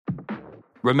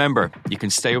Remember, you can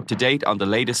stay up to date on the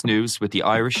latest news with the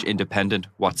Irish Independent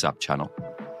WhatsApp channel.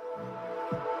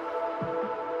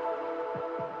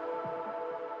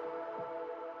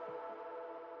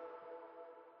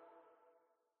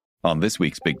 On this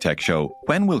week's Big Tech Show,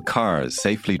 when will cars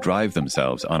safely drive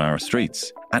themselves on our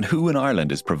streets? And who in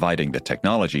Ireland is providing the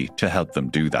technology to help them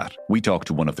do that? We talk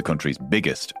to one of the country's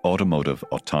biggest automotive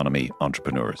autonomy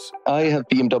entrepreneurs. I have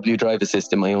BMW Drive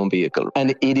Assist in my own vehicle,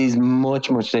 and it is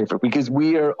much, much safer because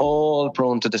we are all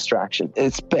prone to distraction,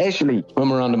 especially when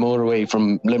we're on the motorway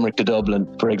from Limerick to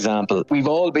Dublin, for example. We've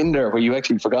all been there where you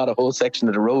actually forgot a whole section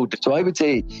of the road. So I would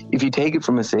say if you take it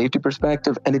from a safety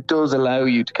perspective, and it does allow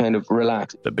you to kind of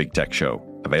relax. The Big Tech Show,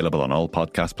 available on all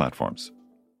podcast platforms.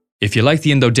 If you like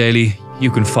the Indo Daily,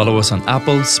 you can follow us on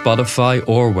Apple, Spotify,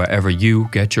 or wherever you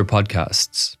get your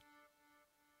podcasts.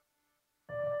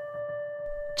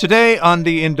 Today on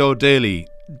the Indo Daily,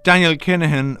 Daniel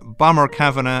Kinahan, Bomber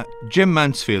Kavanagh, Jim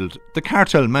Mansfield, the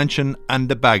cartel mention and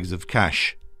the bags of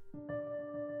cash.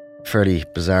 Fairly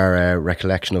bizarre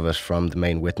recollection of it from the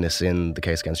main witness in the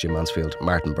case against Jim Mansfield,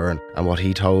 Martin Byrne. And what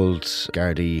he told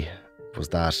Gardaí was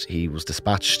that he was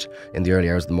dispatched in the early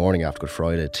hours of the morning after Good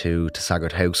Friday to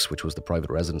Saggart House, which was the private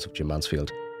residence of Jim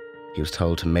Mansfield. He was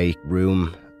told to make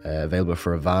room available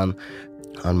for a van,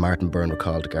 and Martin Byrne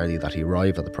recalled to Gardaí that he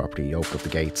arrived at the property, he opened up the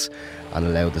gates and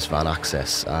allowed this van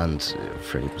access, and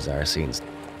fairly bizarre scenes.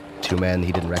 Two men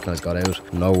he didn't recognise got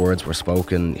out. No words were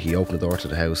spoken. He opened the door to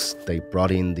the house. They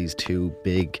brought in these two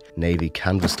big navy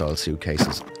canvas-style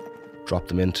suitcases, dropped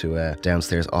them into a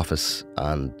downstairs office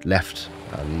and left,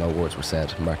 and no words were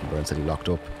said. Martin Byrne said he locked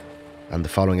up. And the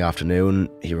following afternoon,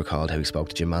 he recalled how he spoke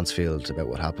to Jim Mansfield about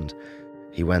what happened.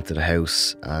 He went to the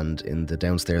house, and in the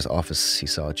downstairs office, he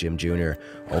saw Jim Jr.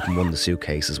 open one of the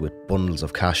suitcases with bundles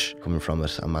of cash coming from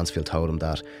it, and Mansfield told him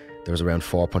that there was around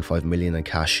 4.5 million in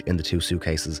cash in the two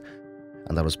suitcases,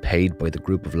 and that was paid by the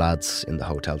group of lads in the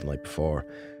hotel the night before.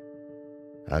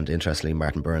 And interestingly,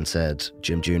 Martin Byrne said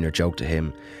Jim Jr. joked to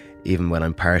him, "Even when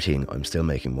I'm partying, I'm still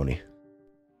making money."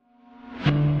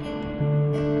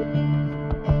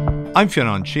 I'm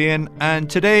Kinahan Sheehan, and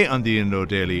today on the Indo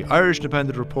Daily, Irish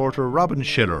Independent reporter Robin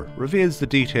Schiller reveals the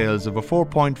details of a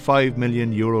 €4.5 million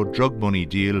drug money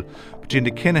deal between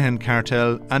the Kinahan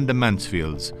cartel and the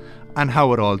Mansfields, and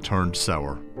how it all turned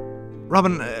sour.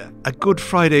 Robin, a Good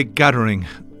Friday gathering,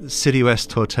 City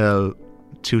West Hotel,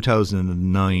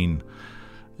 2009.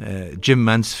 Jim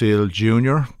Mansfield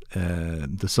Jr.,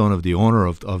 the son of the owner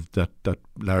of that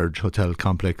large hotel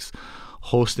complex,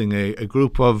 hosting a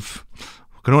group of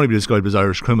what can only be described as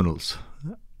Irish criminals.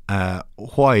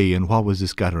 Why and what was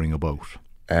this gathering about?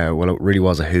 Well, it really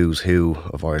was a who's who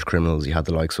of Irish criminals. You had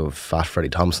the likes of Fat Freddie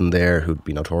Thompson there, who'd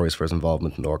been notorious for his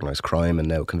involvement in organised crime and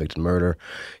now convicted murder.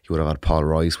 You would have had Paul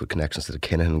Rice with connections to the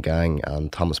Kinahan gang,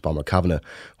 and Thomas Bomber Kavanagh,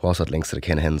 who also had links to the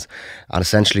Kinahans. And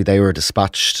essentially they were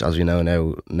dispatched, as we now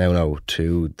know,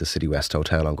 to the City West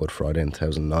Hotel on Good Friday in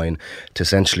 2009 to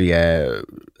essentially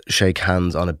shake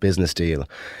hands on a business deal.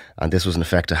 And this was in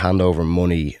effect to hand over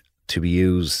money to be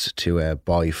used to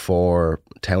buy 4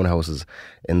 townhouses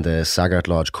in the Saggart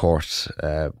Lodge Court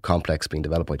complex being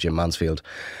developed by Jim Mansfield.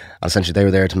 And essentially they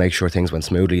were there to make sure things went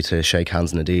smoothly, to shake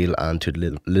hands in a deal and to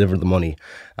deliver the money.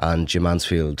 And Jim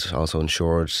Mansfield also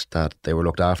ensured that they were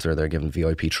looked after, they're given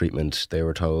VIP treatment.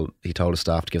 He told his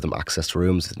staff to give them access to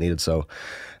rooms if needed so.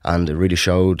 And it really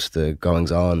showed the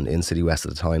goings on in City West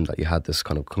at the time, that you had this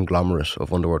kind of conglomerate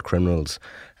of underworld criminals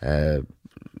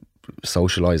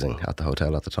socialising at the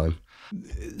hotel at the time.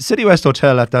 City West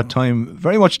Hotel at that time,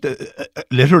 very much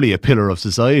literally a pillar of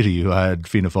society. You had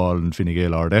Fianna Fáil and Fine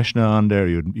Gael Ard Eshna on there,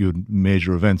 you had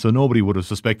major events, so nobody would have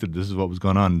suspected this is what was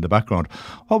going on in the background.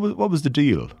 What was the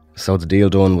deal? So the deal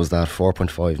done was that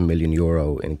 €4.5 million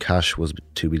in cash was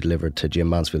to be delivered to Jim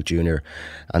Mansfield Jr.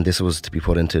 And this was to be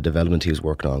put into a development he was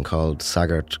working on called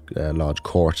Saggart Lodge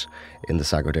Court in the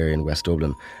Saggart area in West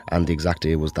Dublin. And the exact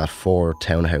deal was that 4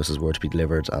 townhouses were to be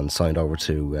delivered and signed over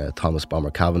to Thomas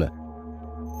Bomber Kavanagh.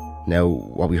 Now,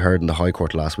 what we heard in the High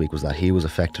Court last week was that he was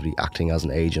effectively acting as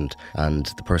an agent, and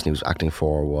the person he was acting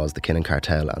for was the Kinahan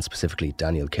cartel, and specifically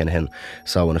Daniel Kinahan.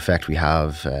 So in effect we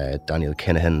have Daniel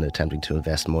Kinahan attempting to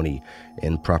invest money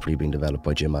in property being developed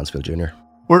by Jim Mansfield Jr.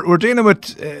 We're dealing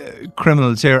with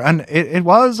criminals here, and it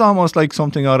was almost like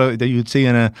something that you'd see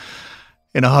in a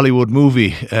Hollywood movie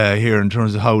here, in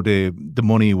terms of how the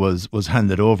money was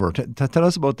handed over. Tell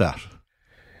us about that.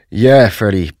 Yeah,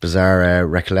 fairly bizarre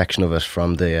recollection of it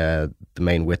from the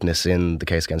main witness in the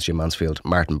case against Jim Mansfield,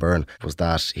 Martin Byrne, was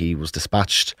that he was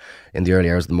dispatched in the early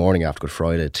hours of the morning after Good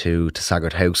Friday to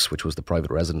Saggart House, which was the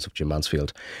private residence of Jim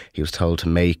Mansfield. He was told to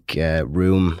make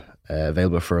room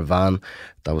available for a van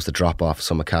that was to drop off a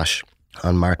sum of cash.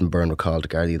 And Martin Byrne recalled to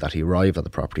Gardaí that he arrived at the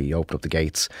property, he opened up the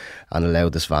gates and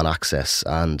allowed this van access.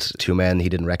 And two men he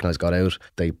didn't recognise got out.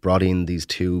 They brought in these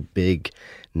two big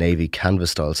navy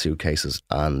canvas-style suitcases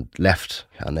and left.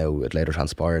 And now it later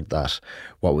transpired that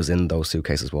what was in those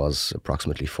suitcases was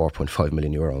approximately €4.5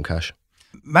 million in cash.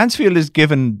 Mansfield is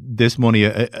given this money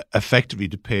effectively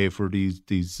to pay for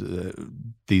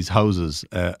these houses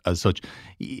as such.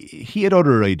 He had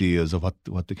other ideas of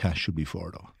what the cash should be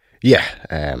for, though. Yeah,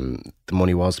 the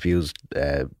money was to be used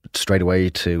straight away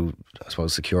to, I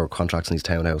suppose, secure contracts in these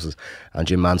townhouses. And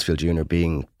Jim Mansfield Jr.,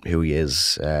 being who he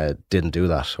is, didn't do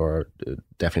that, or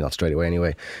definitely not straight away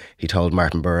anyway. He told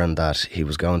Martin Byrne that he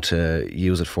was going to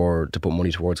use it to put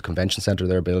money towards a convention centre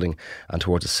they're building and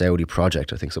towards a Saudi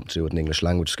project, I think something to do with an English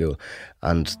language school.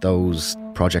 And those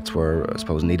projects were, I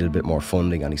suppose, needed a bit more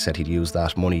funding, and he said he'd use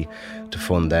that money to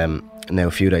fund them. Now,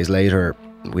 a few days later,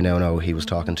 we now know he was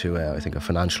talking to, I think, a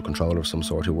financial controller of some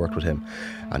sort who worked with him,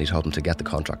 and he told him to get the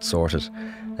contract sorted.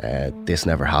 This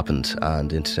never happened,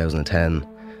 and in 2010,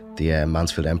 the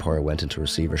Mansfield Empire went into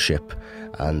receivership,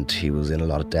 and he was in a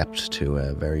lot of debt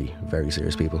to very, very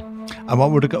serious people. And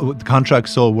what were the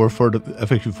contracts? So were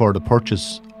effectively for the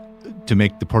purchase, to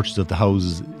make the purchase of the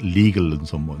houses legal in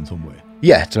some way.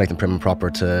 Yeah, to make them prim and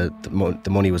proper. The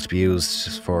money was to be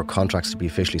used for contracts to be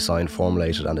officially signed,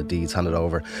 formulated, and the deeds handed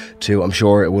over to. I'm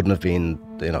sure it wouldn't have been,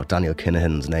 Daniel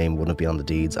Kinahan's name wouldn't have been on the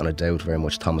deeds, and I doubt very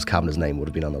much Thomas Kavanagh's name would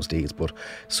have been on those deeds. But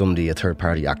somebody, a third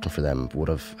party acting for them, would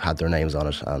have had their names on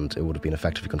it, and it would have been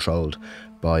effectively controlled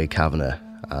by Kavanagh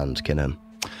and Kinahan.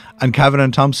 And Kavanagh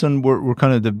and Thompson were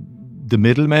kind of the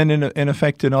middlemen in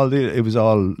effect in all it was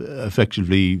all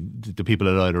effectively the people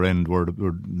at either end were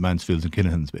Mansfields and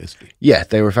Kinahans basically. Yeah,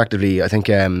 they were effectively, I think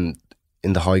in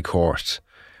the High Court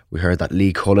we heard that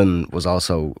Lee Cullen was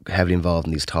also heavily involved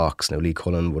in these talks. Now, Lee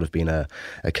Cullen would have been a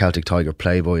Celtic Tiger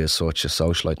playboy as such, a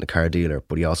socialite and a car dealer,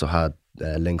 but he also had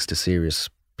links to serious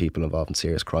people involved in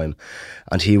serious crime,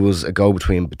 and he was a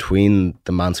go-between between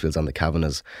the Mansfields and the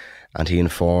Kavanaghs, and he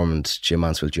informed Jim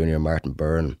Mansfield Jr. and Martin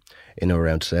Byrne in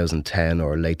around 2010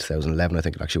 or late 2011, I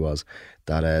think it actually was,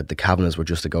 that the Kavanaghs were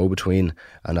just a go-between,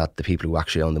 and that the people who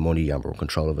actually owned the money and were in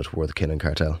control of it were the Kinahan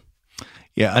cartel.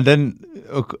 Yeah, and then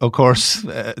of course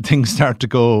things start to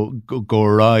go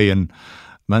awry, and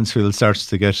Mansfield starts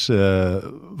to get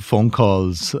phone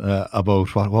calls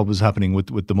about what was happening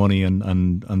with the money and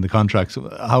the contracts.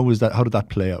 How did that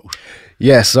play out?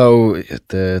 Yeah, so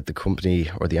the company,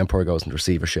 or the Empire, goes into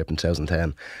receivership in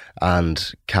 2010,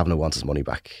 and Kavanagh wants his money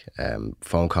back.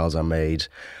 Phone calls are made,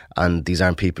 and these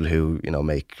aren't people who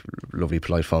make lovely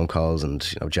polite phone calls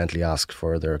and gently ask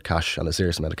for their cash and a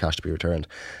serious amount of cash to be returned.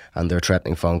 And they're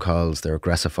threatening phone calls, they're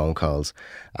aggressive phone calls,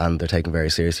 and they're taken very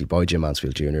seriously by Jim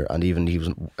Mansfield Jr. And even he was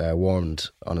warned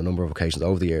on a number of occasions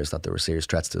over the years that there were serious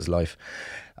threats to his life.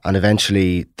 And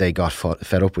eventually they got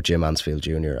fed up with Jim Mansfield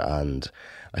Jr. and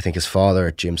I think his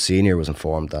father, Jim Sr., was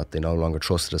informed that they no longer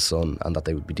trusted his son and that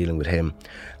they would be dealing with him.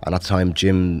 And at the time,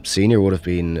 Jim Sr. would have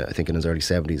been, I think, in his early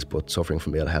 70s, but suffering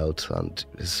from ill health, and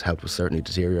his health was certainly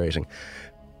deteriorating.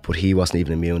 But he wasn't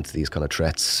even immune to these kind of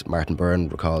threats. Martin Byrne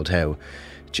recalled how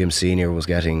Jim Sr. was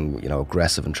getting,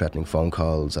 aggressive and threatening phone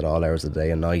calls at all hours of the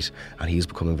day and night, and he's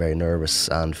becoming very nervous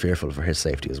and fearful for his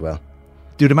safety as well.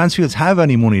 Do the Mansfields have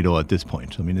any money, though, at this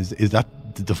point? I mean, is that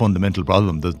the fundamental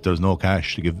problem, that there's no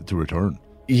cash to return?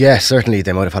 Yeah, certainly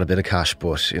they might have had a bit of cash,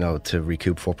 but to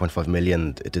recoup 4.5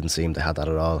 million, it didn't seem they had that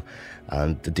at all.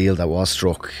 And the deal that was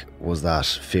struck was that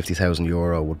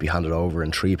 €50,000 would be handed over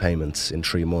in 3 payments in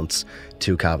 3 months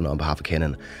to Kavanagh on behalf of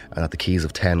Kinahan, and that the keys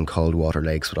of 10 Coldwater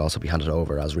Lakes would also be handed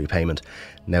over as repayment.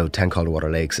 Now, 10 Coldwater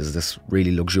Lakes is this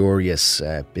really luxurious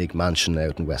big mansion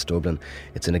out in West Dublin.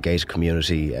 It's in a gated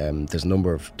community. There's a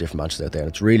number of different mansions out there, and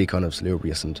it's really kind of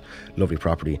salubrious and lovely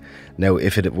property. Now,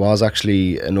 if it was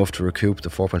actually enough to recoup the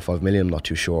 4.5 million, I'm not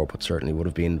too sure, but certainly would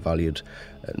have been valued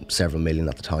several million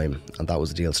at the time. And that was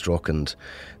the deal struck, and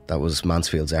that was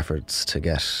Mansfield's efforts to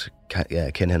get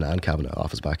Kinahan and Kavanagh off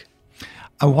his back.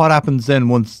 And what happens then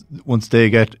once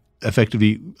they get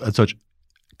effectively as such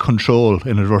control,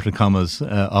 in inverted commas,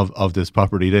 of this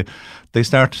property? They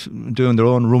start doing their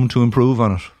own room to improve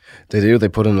on it. They do. They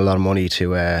put in a lot of money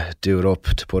to do it up,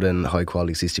 to put in high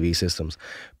quality CCTV systems.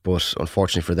 But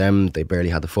unfortunately for them, they barely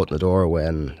had the foot in the door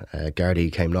when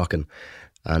Gardaí came knocking.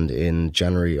 And on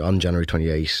January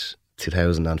 28,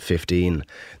 2015,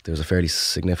 there was a fairly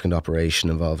significant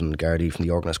operation involving Gardaí from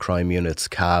the organised crime units,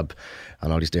 CAB,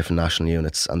 and all these different national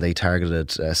units, and they targeted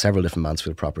several different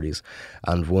Mansfield properties.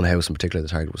 And one house in particular, the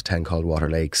target was 10 Coldwater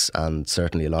Lakes, and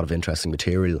certainly a lot of interesting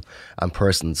material and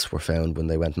persons were found when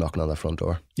they went knocking on that front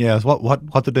door. Yeah,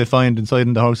 what did they find inside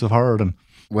in the House of Horror then?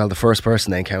 Well, the first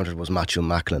person they encountered was Matthew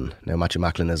Macklin. Now, Matthew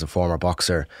Macklin is a former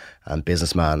boxer and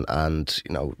businessman, and,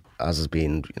 as has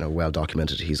been, well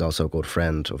documented, he's also a good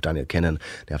friend of Daniel Kinahan.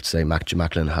 You have to say Matthew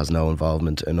Macklin has no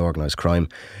involvement in organised crime,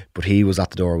 but he was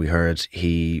at the door, we heard.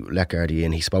 He let Gardaí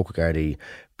in, he spoke with Gardaí,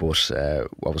 but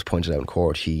what was pointed out in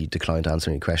court, he declined to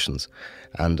answer any questions.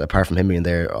 And apart from him being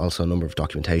there, also a number of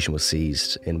documentation was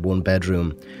seized. In one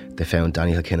bedroom, they found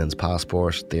Daniel Kinahan's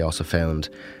passport. They also found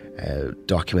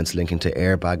documents linking to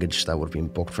air baggage that would have been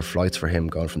booked for flights for him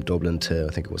going from Dublin to, I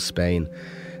think it was Spain.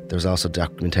 There was also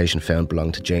documentation found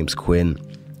belonging to James Quinn.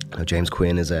 Now, James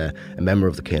Quinn is a member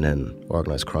of the Kinahan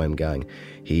organised crime gang.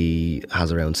 He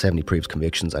has around 70 previous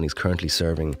convictions, and he's currently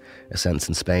serving a sentence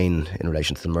in Spain in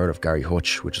relation to the murder of Gary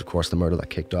Hutch, which is of course the murder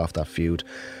that kicked off that feud,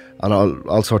 and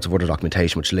all sorts of other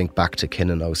documentation which linked back to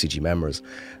Kinahan OCG members.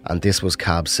 And this was,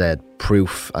 Cab said,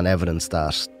 proof and evidence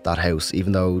that that house,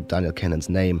 even though Daniel Kinahan's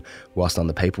name wasn't on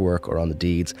the paperwork or on the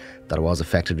deeds, that it was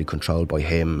effectively controlled by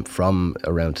him from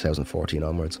around 2014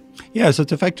 onwards. Yeah, so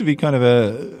it's effectively kind of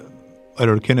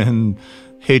either Kinahan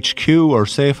HQ or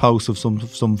safe house of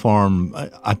some form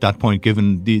at that point,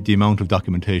 given the amount of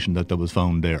documentation that was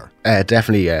found there.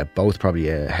 Definitely both, probably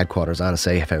a headquarters and a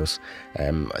safe house.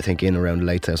 I think in around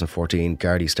late 2014,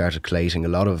 Gardaí started collating a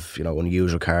lot of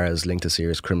unusual cars linked to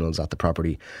serious criminals at the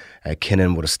property.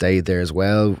 Kinahan would have stayed there as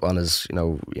well on his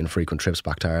infrequent trips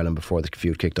back to Ireland before the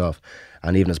feud kicked off.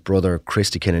 And even his brother,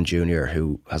 Kinahan Jnr,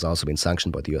 who has also been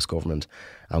sanctioned by the US government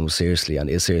and is seriously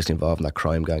involved in that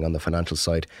crime gang on the financial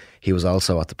side, he was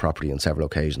also at the property on several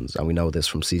occasions. And we know this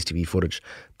from CCTV footage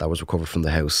that was recovered from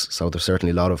the house. So there's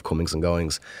certainly a lot of comings and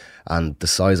goings. And the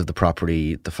size of the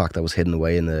property, the fact that it was hidden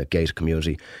away in a gated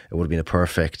community, it would have been a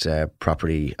perfect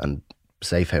property and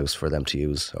safe house for them to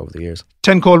use over the years.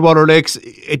 10 Coldwater Lakes,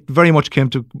 it very much came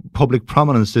to public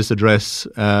prominence, this address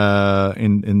from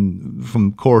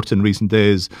courts in recent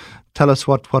days. Tell us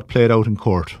what played out in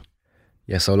court.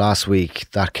 Yeah, so last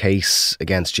week, that case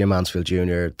against Jim Mansfield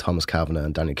Jr., Thomas Kavanagh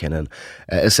and Daniel Kinahan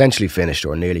essentially finished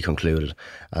or nearly concluded,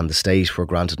 and the state were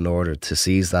granted an order to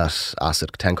seize that asset,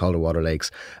 10 Coldwater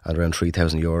Lakes, and around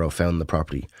 €3,000 found in the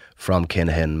property from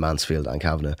Kinahan, Mansfield and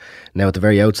Kavanagh. Now, at the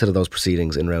very outset of those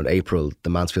proceedings in around April, the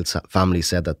Mansfield family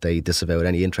said that they disavowed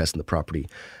any interest in the property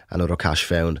and other cash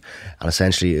found, and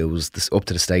essentially it was up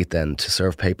to the state then to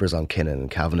serve papers on Kinahan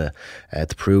and Kavanagh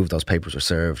to prove those papers were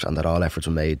served, and that all efforts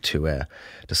were made to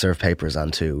serve papers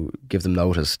and to give them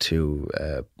notice to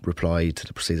reply to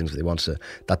the proceedings if they wanted to.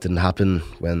 That didn't happen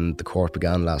when the court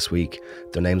began last week.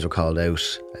 Their names were called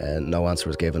out, no answer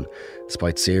was given,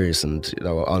 despite serious and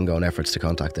ongoing efforts to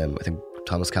contact them. I think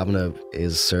Thomas Kavanagh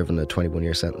is serving a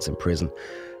 21-year sentence in prison.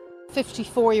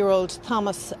 54-year-old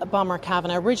Thomas Bomber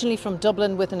Kavanagh, originally from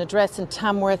Dublin with an address in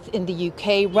Tamworth in the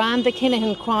UK, ran the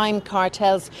Kinahan crime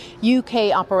cartel's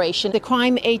UK operation. The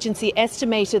crime agency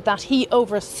estimated that he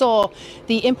oversaw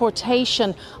the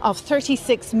importation of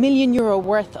 €36 million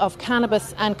worth of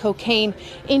cannabis and cocaine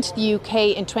into the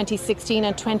UK in 2016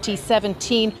 and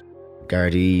 2017.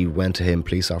 Gardaí went to him,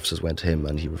 police officers went to him,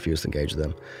 and he refused to engage with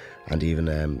them. And even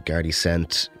Gardaí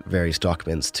sent various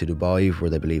documents to Dubai where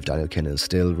they believe Daniel Kinahan is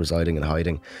still residing and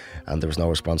hiding, and there was no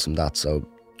response from that. So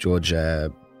Judge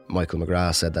Michael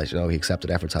McGrath said that he accepted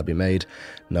efforts had been made,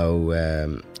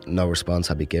 no response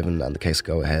had been given, and the case would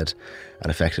go ahead.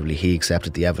 And effectively he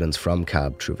accepted the evidence from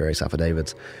CAB through various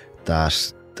affidavits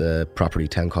that the property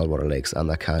 10 Coldwater Lakes and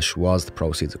that cash was the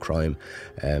proceeds of crime,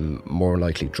 more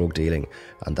likely drug dealing,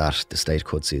 and that the state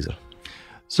could seize it.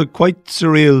 So quite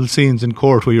surreal scenes in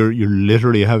court where you're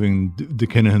literally having the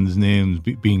Kinahan's names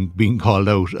being called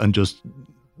out and just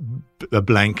a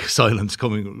blank silence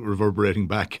reverberating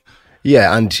back.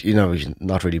 Yeah, and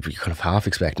not really, but you kind of half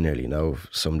expect nearly,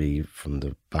 somebody from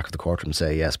the back of the courtroom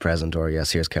say yes, present, or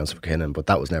yes, here's counsel for Kinahan, but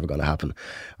that was never going to happen.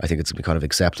 I think it's been kind of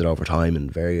accepted over time in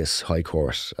various High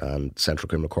Court and Central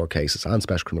Criminal Court cases and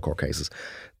Special Criminal Court cases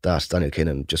that Daniel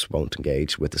Kinahan just won't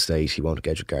engage with the state, he won't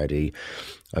engage with Gardaí.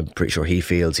 I'm pretty sure he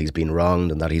feels he's been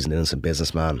wronged and that he's an innocent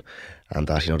businessman, and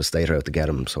that the state are out to get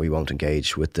him, so he won't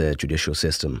engage with the judicial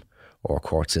system or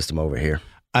court system over here.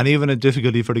 And even a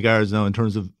difficulty for the guards now in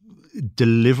terms of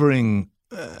delivering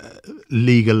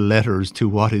legal letters to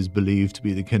what is believed to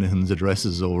be the Kinahan's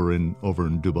addresses over in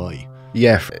Dubai.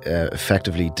 Yeah,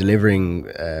 effectively delivering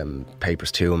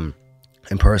papers to him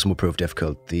in person will prove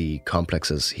difficult. The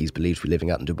complexes he's believed to be living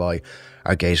at in Dubai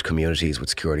are gated communities with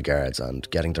security guards, and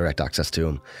getting direct access to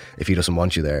him if he doesn't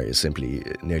want you there is simply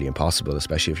nearly impossible,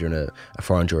 especially if you're in a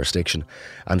foreign jurisdiction.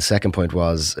 And the second point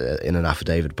was in an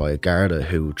affidavit by a Garda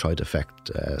who tried to effect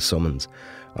summons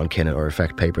on Kinahan, or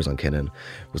effect papers on Kinahan,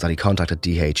 was that he contacted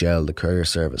DHL, the courier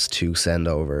service, to send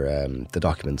over the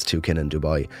documents to Kinahan,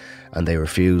 Dubai, and they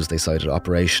refused. They cited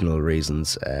operational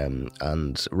reasons and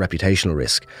reputational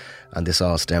risk, and this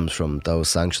all stems from those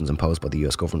sanctions imposed by the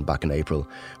US government back in April,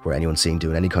 where anyone seen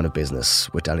doing any kind of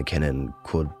business with Daniel Kinahan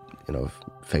could,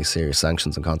 face serious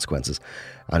sanctions and consequences.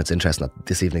 And it's interesting that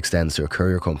this even extends to a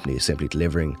courier company simply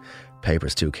delivering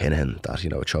papers to Kinahan. That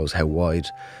it shows how wide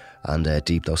and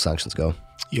deep those sanctions go.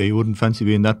 Yeah, you wouldn't fancy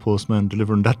being that postman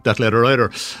delivering that letter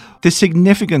either. The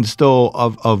significance, though,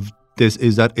 of this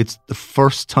is that it's the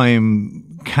first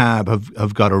time CAB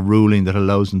have got a ruling that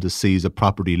allows them to seize a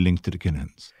property linked to the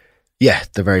Kinahans. Yeah,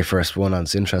 the very first one, and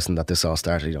it's interesting that this all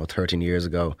started, 13 years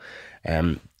ago.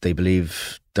 They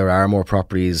believe there are more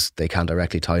properties they can't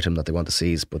directly tie to them that they want to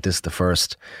seize, but this is the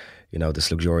first,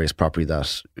 this luxurious property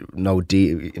that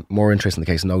more interesting in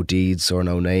the case, no deeds or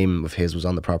no name of his was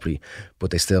on the property,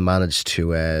 but they still managed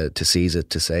to seize it,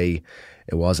 to say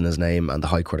it was in his name, and the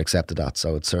High Court accepted that.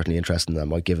 So it's certainly interesting. That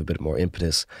might give a bit more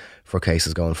impetus for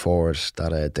cases going forward,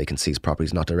 that they can seize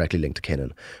properties not directly linked to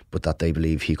Kinahan, but that they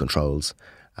believe he controls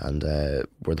and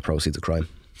were the proceeds of crime.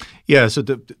 Yeah, so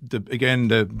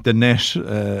the net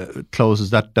closes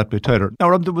that bit tighter. Now,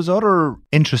 Rob, there was other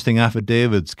interesting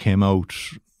affidavits came out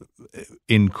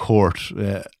in court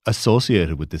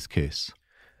associated with this case.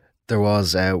 There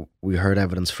was, we heard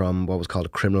evidence from what was called a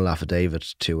criminal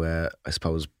affidavit to, I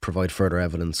suppose, provide further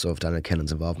evidence of Daniel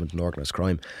Kinahan's involvement in organised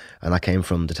crime. And that came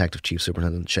from Detective Chief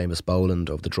Superintendent Seamus Boland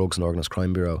of the Drugs and Organised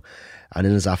Crime Bureau. And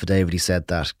in his affidavit, he said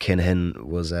that Kinahan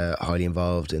was highly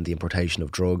involved in the importation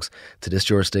of drugs to this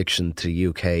jurisdiction, to the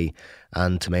UK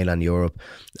and to mainland Europe.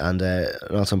 And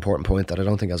an also important point that I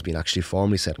don't think has been actually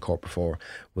formally said in court before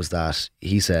was that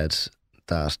he said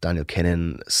that Daniel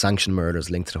Kinahan sanctioned murders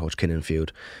linked to the Hutch Kinahan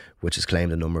feud, which has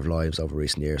claimed a number of lives over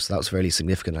recent years. So that was fairly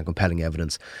significant and compelling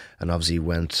evidence, and obviously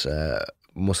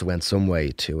must have went some way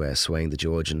to swaying the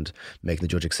judge and making the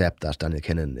judge accept that Daniel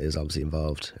Kinahan is obviously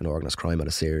involved in organised crime at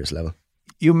a serious level.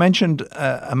 You mentioned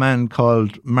a man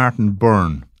called Martin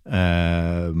Byrne.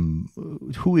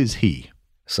 Who is he?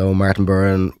 So Martin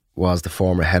Byrne was the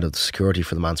former head of the security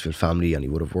for the Mansfield family, and he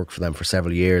would have worked for them for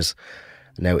several years.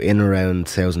 Now, in around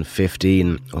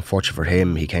 2015, unfortunately for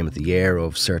him, he came at the year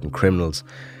of certain criminals.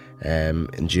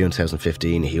 In June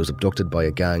 2015, he was abducted by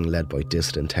a gang led by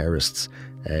dissident terrorists,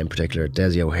 in particular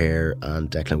Desi O'Hare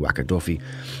and Declan Wacker Duffy.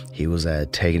 He was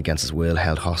taken against his will,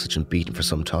 held hostage and beaten for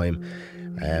some time.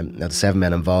 Now, the 7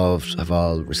 men involved have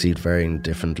all received varying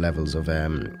different levels of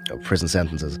prison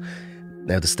sentences.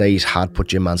 Now, the state had put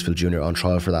Jim Mansfield Jr. on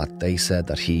trial for that. They said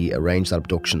that he arranged that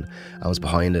abduction and was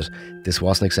behind it. This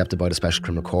wasn't accepted by the Special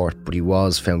Criminal Court, but he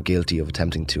was found guilty of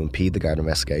attempting to impede the Garda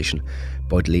investigation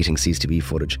by deleting CCTV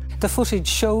footage. The footage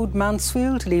showed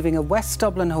Mansfield leaving a West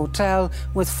Dublin hotel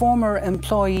with former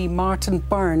employee Martin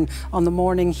Byrne on the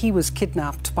morning he was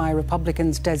kidnapped by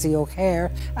Republicans Desi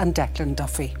O'Hare and Declan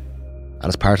Duffy. And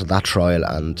as part of that trial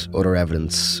and other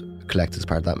evidence collected as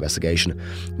part of that investigation,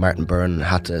 Martin Byrne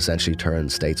had to essentially turn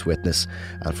state's witness,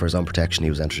 and for his own protection he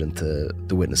was entered into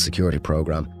the witness security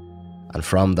programme. And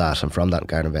from that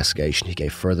Garda investigation, he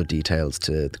gave further details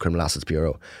to the Criminal Assets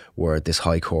Bureau, where this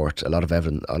High Court, a lot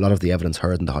of the evidence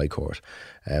heard in the High Court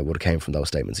would have came from those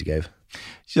statements he gave.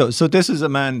 So this is a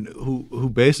man who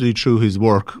basically through his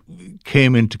work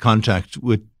came into contact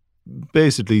with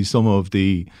basically some of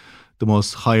the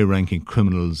most high-ranking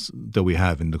criminals that we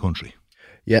have in the country.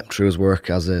 Yeah, through his work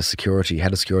as a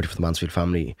head of security for the Mansfield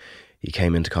family, he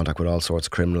came into contact with all sorts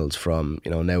of criminals, from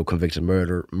now convicted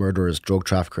murderers, drug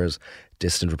traffickers,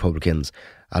 dissident Republicans,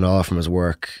 and all from his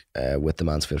work with the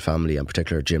Mansfield family, in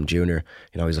particular Jim Jr.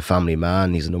 He's a family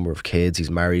man, he's a number of kids,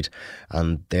 he's married,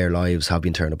 and their lives have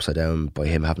been turned upside down by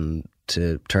him having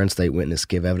to turn state witness,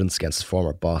 give evidence against his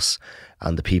former boss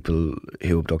and the people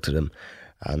who abducted him.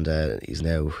 And he's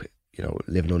now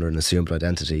living under an assumed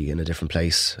identity in a different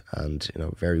place, and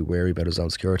very wary about his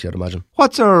own security, I'd imagine.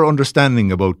 What's our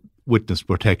understanding about witness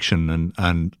protection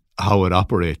and how it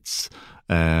operates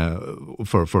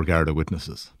for Garda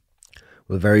witnesses?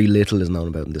 Well, very little is known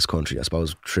about in this country, I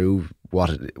suppose, through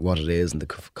what it is and the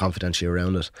confidentiality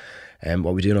around it.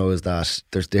 What we do know is that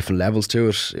there's different levels to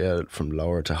it, from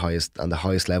lower to highest, and the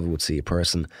highest level would see a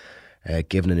person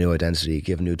given a new identity,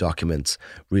 given new documents,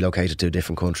 relocated to a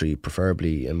different country,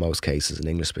 preferably in most cases an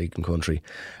English-speaking country.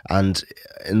 And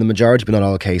in the majority, but not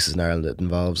all cases in Ireland, it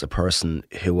involves a person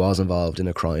who was involved in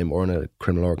a crime or in a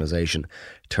criminal organisation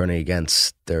turning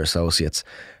against their associates.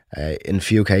 In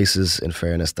few cases, in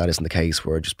fairness, that isn't the case,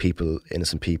 where just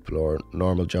innocent people or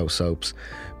normal Joe Soaps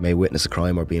may witness a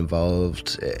crime or be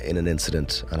involved in an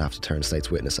incident and have to turn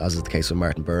state's witness, as is the case with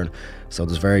Martin Byrne. So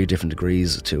there's very different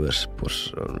degrees to it, but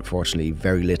unfortunately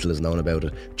very little is known about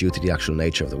it due to the actual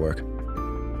nature of the work.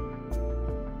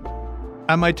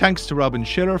 And my thanks to Robin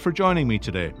Schiller for joining me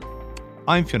today.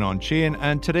 I'm Kinahan Sheehan,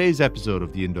 and today's episode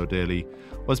of the Indo Daily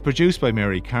was produced by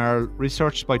Mary Carroll,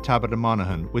 researched by Tabitha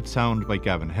Monaghan, with sound by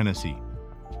Gavin Hennessy.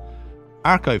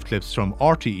 Archive clips from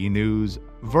RTE News,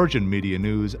 Virgin Media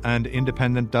News and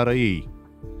Independent.ie.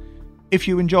 If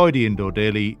you enjoy the Indo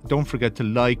Daily, don't forget to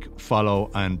like, follow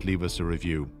and leave us a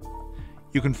review.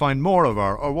 You can find more of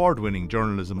our award-winning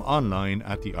journalism online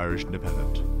at the Irish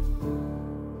Independent.